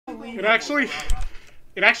It actually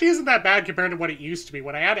isn't that bad compared to what it used to be.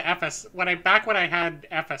 When I had back when I had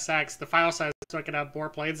FSX, the file size so I could have more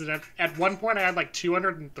planes, and at one point I had like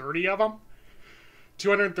 230 of them.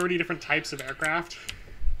 230 different types of aircraft.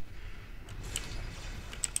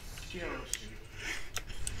 Skill issue.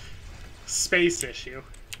 Space issue.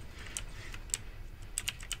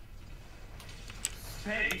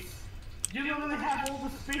 Space? You literally have all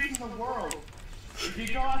the space in the world. If you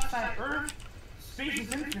go outside Earth, space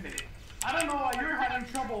is infinite. I don't know why you're having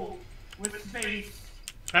trouble with space.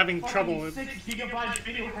 Having trouble with 6 gigabyte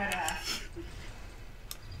video head ass.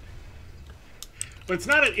 But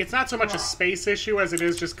it's not so much a space issue as it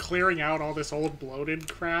is just clearing out all this old bloated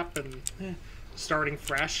crap and starting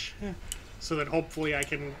fresh, so that hopefully I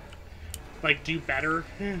can like do better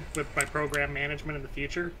with my program management in the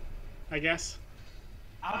future, I guess.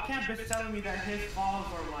 Alcamp is telling me that his files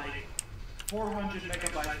are like 400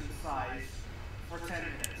 megabytes in size for 10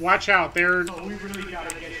 minutes. Watch out, they're... So we really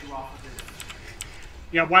gotta get you off of this.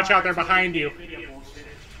 Yeah, watch out, they're behind you.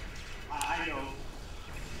 I know.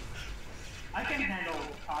 I can handle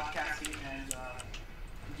podcasting and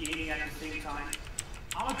gaming at the same time.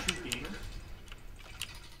 I'm a true gamer.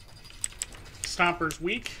 Stomper's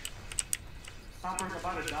weak. Stomper's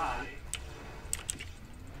about to die.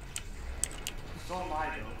 So am I,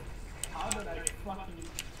 though. How did I fucking hit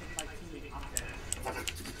my teammate? I'm dead.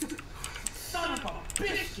 Son of a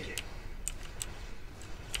biscuit!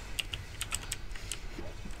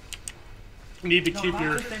 Need to keep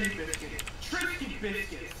your... Just any biscuit. Tricky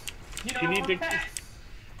biscuits. You know, you need to...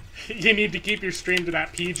 You need to keep your stream to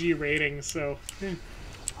that PG rating, so...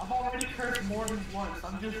 I've already cursed more than once.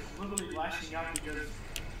 I'm just literally lashing out because,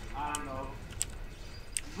 I don't know,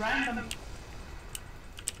 random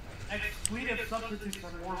expletive substitutes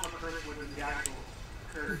are more of a curse word than the actual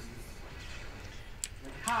curses.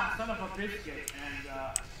 Like, ha, son of a biscuit, and,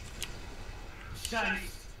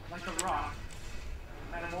 shice, like a rock.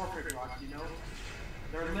 Metamorphic rock, you know?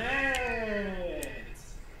 They're lit!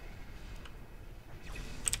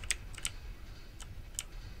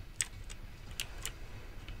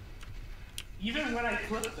 Even when I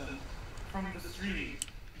clip them from the stream,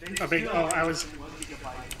 they still I was... 1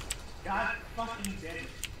 gigabyte. God fucking damn it.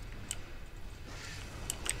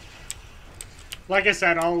 Like I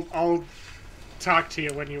said, I'll talk to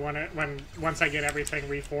you when you want it, once I get everything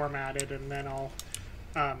reformatted, and then I'll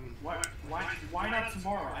why not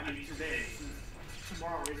tomorrow? I mean today.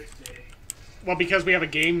 Tomorrow is today. Well, because we have a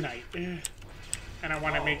game night, and I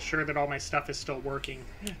want to make sure that all my stuff is still working.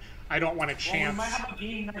 I don't want to chance. Well, we might have a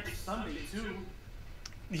game night Sunday too.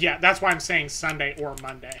 Yeah, that's why I'm saying Sunday or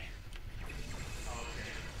Monday.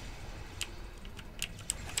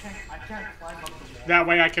 Okay. I can't climb up the wall. That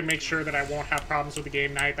way I can make sure that I won't have problems with the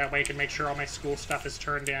game night. That way I can make sure all my school stuff is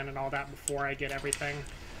turned in and all that before I get everything.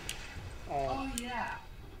 Oh yeah.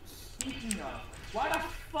 Speaking of, why the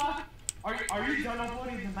fuck are you done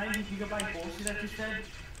uploading the 90 gigabyte bullshit that you said?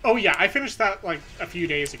 Oh yeah, I finished that like a few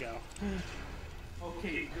days ago.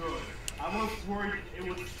 Okay, good. I was worried it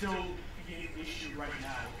would still be an issue right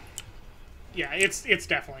now. Yeah, it's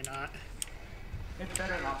definitely not. It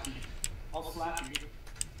better not be. I'll slap you.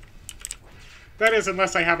 That is,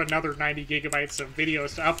 unless I have another 90 gigabytes of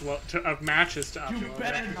videos to upload, of matches to upload. You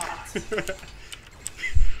better not.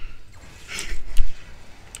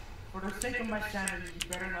 For the sake of my sanity, you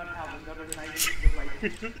better not have another 90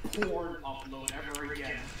 gigabyte porn upload ever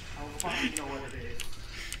again. I will fucking know what it is.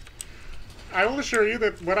 I will assure you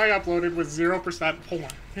that what I uploaded was 0%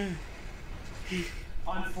 porn.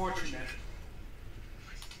 Unfortunate.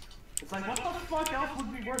 It's like, what the fuck else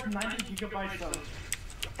would be worth 90 gigabytes of,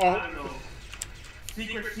 I don't know,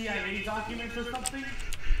 secret CIA documents or something?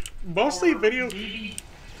 Mostly or videos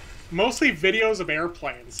of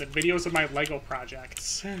airplanes and videos of my Lego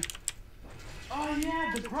projects. Oh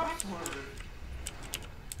yeah, the Grumps word.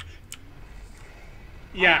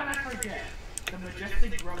 Yeah. How can I forget? The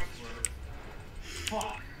majestic Grumps word.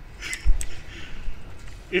 Fuck.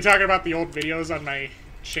 You're talking about the old videos on my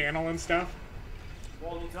channel and stuff?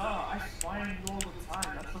 Well, duh, I find you all the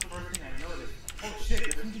time. That's the first thing I noticed. Oh shit,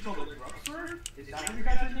 isn't he called the Grumps word? Is that where you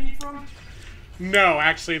got your name from? No,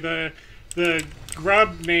 actually, the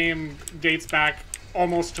grub name dates back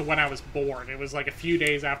almost to when I was born. It was like a few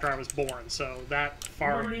days after I was born, so that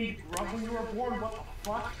far... You were named Grub when you were born? What the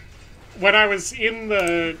fuck? When I was in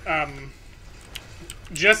the,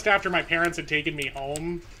 just after my parents had taken me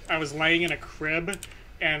home, I was laying in a crib,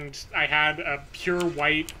 and I had a pure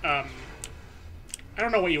white, I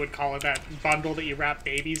don't know what you would call it, that bundle that you wrap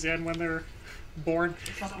babies in when they're born.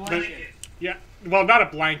 It's a blanket. But, yeah, well, not a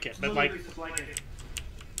blanket, but like... It's a blanket.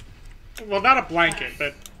 Well, not a blanket,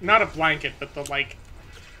 but the, like,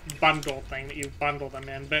 bundle thing that you bundle them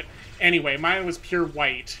in. But anyway, mine was pure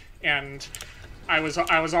white, and I was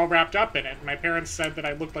all wrapped up in it. My parents said that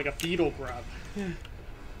I looked like a beetle grub.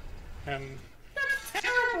 And That's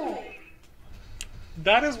terrible!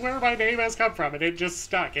 that is where my name has come from, and it just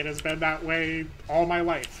stuck. It has been that way all my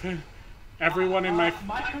life. Everyone in my...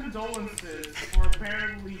 My condolences for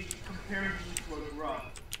apparently comparing you to a grub.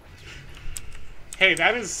 Hey,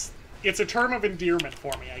 that is... It's a term of endearment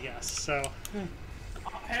for me, I guess, so...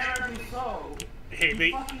 Apparently so. Hey,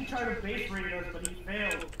 He fucking tried to base rate us, but he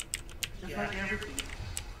failed. Just Yeah. like everything.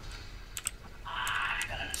 I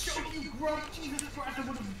gotta choke you, grub! Jesus Christ, I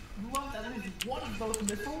would've loved at least one of those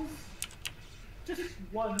missiles. Just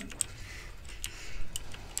one.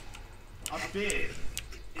 A bib.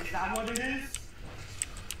 Is that what it is?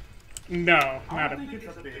 No, I not don't a... think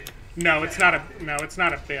it's a bib. No, it's not a... No, it's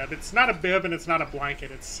not a bib. It's not a bib, and it's not a blanket.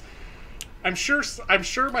 It's... I'm sure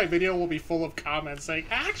my video will be full of comments saying,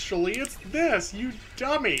 actually, it's this, you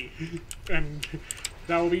dummy! And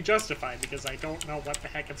that will be justified, because I don't know what the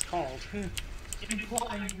heck it's called.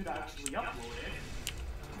 Implying you'd actually upload it.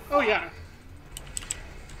 Oh, yeah.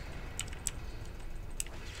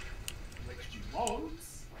 Which you won't.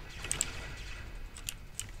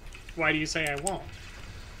 Why do you say I won't?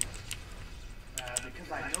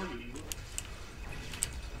 Because I know you.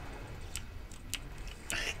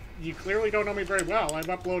 You clearly don't know me very well. I've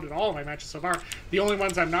uploaded all of my matches so far. The only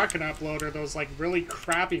ones I'm not going to upload are those, like, really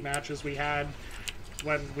crappy matches we had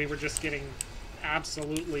when we were just getting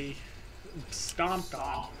absolutely stomped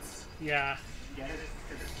on. Yeah. Get it?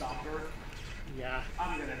 It's stalker. Yeah.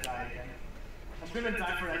 I'm gonna die again. I'm gonna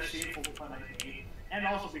die for that shameful pun I made. And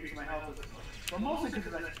also because my health is... But mostly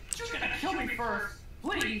because of that... You're gonna kill me first!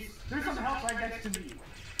 Please! There's some health right next to me!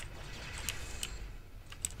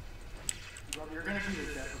 Bro, you're gonna do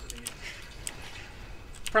this death with me.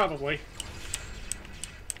 Probably.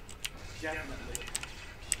 Definitely.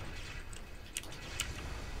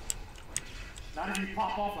 Not if you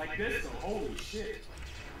pop off like this though, holy shit.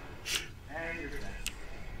 And you're dead.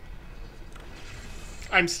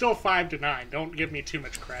 I'm still 5-9. Don't give me too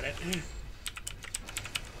much credit.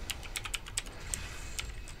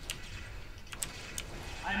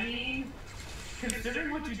 I mean,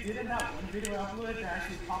 considering what you did in that one video I uploaded that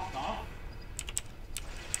actually popped off.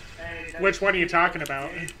 And Which one are you talking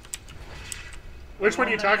about? Which one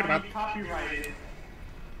are you talking about? Copyrighted.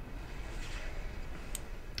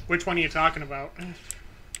 Which one are you talking about?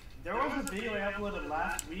 There was a video I uploaded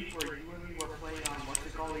last week where you and me were playing on what's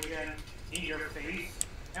it called again? In Your Face,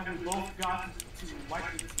 and we both got to wipe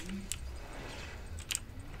the team.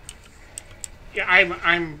 Yeah,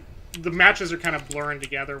 I'm. The matches are kind of blurring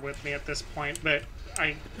together with me at this point, but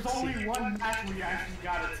I. There's only one match where you actually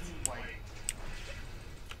got a team wipe.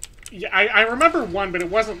 Yeah, I remember one, but it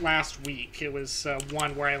wasn't last week. It was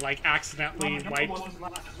one where I like accidentally It wiped. wasn't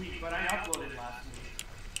last week, but I uploaded last week.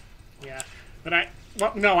 Yeah, but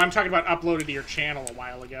well, no, I'm talking about uploaded to your channel a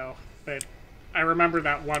while ago. But I remember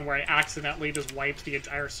that one where I accidentally just wiped the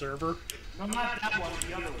entire server. No, not that one,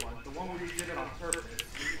 the other one. The one where you did it on purpose.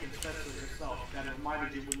 You can censor yourself. That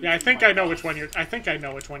reminded you when you Yeah, I think I know which one you're. I think I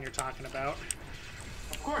know which one you're talking about.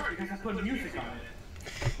 Of course, because I put music on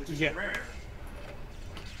it. Which is Yeah. rare.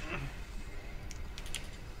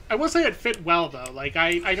 I will say it fit well though. Like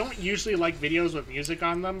I don't usually like videos with music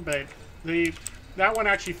on them, but that one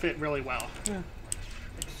actually fit really well. Yeah.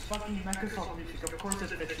 It's fucking Microsoft music. Of course it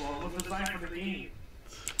fits well. It was designed for the game.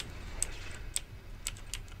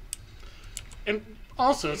 And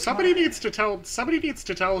also, somebody needs to tell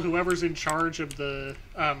whoever's in charge of the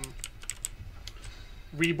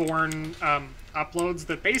Reborn uploads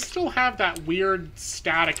that they still have that weird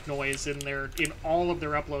static noise in all of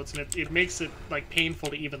their uploads, and it makes it like painful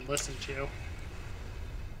to even listen to.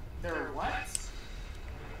 They're what?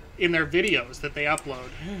 In their videos that they upload.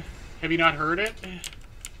 Have you not heard it?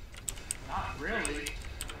 Not really.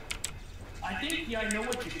 I think, yeah, I know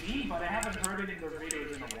what you mean, but I haven't heard it in their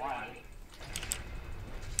videos in a while.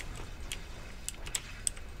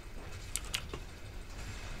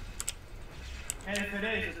 And if it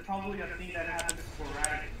is, it's probably a thing that happens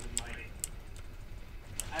sporadically. Like,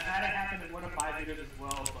 I've had it happen in one of my videos as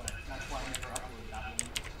well, but that's why I never uploaded that one.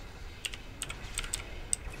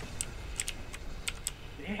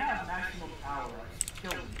 They have maximum power.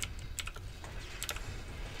 Kill me.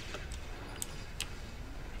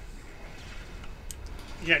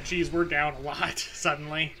 Yeah, geez, we're down a lot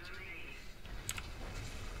suddenly.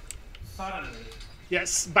 Suddenly.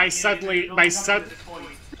 Yes, by suddenly,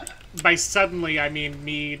 I mean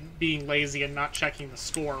me being lazy and not checking the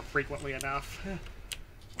score frequently enough.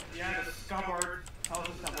 Yeah, the scubbard tells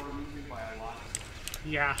us that we're losing by a lot.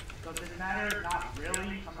 Yeah. Does it matter? Not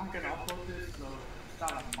really. I'm not gonna upload this, so it's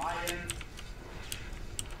not on my end.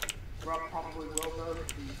 Rob probably will though,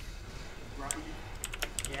 if he's grubby.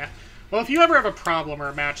 Yeah. Well, if you ever have a problem or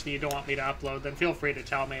a match that you don't want me to upload, then feel free to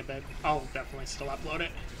tell me, but I'll definitely still upload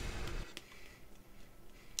it.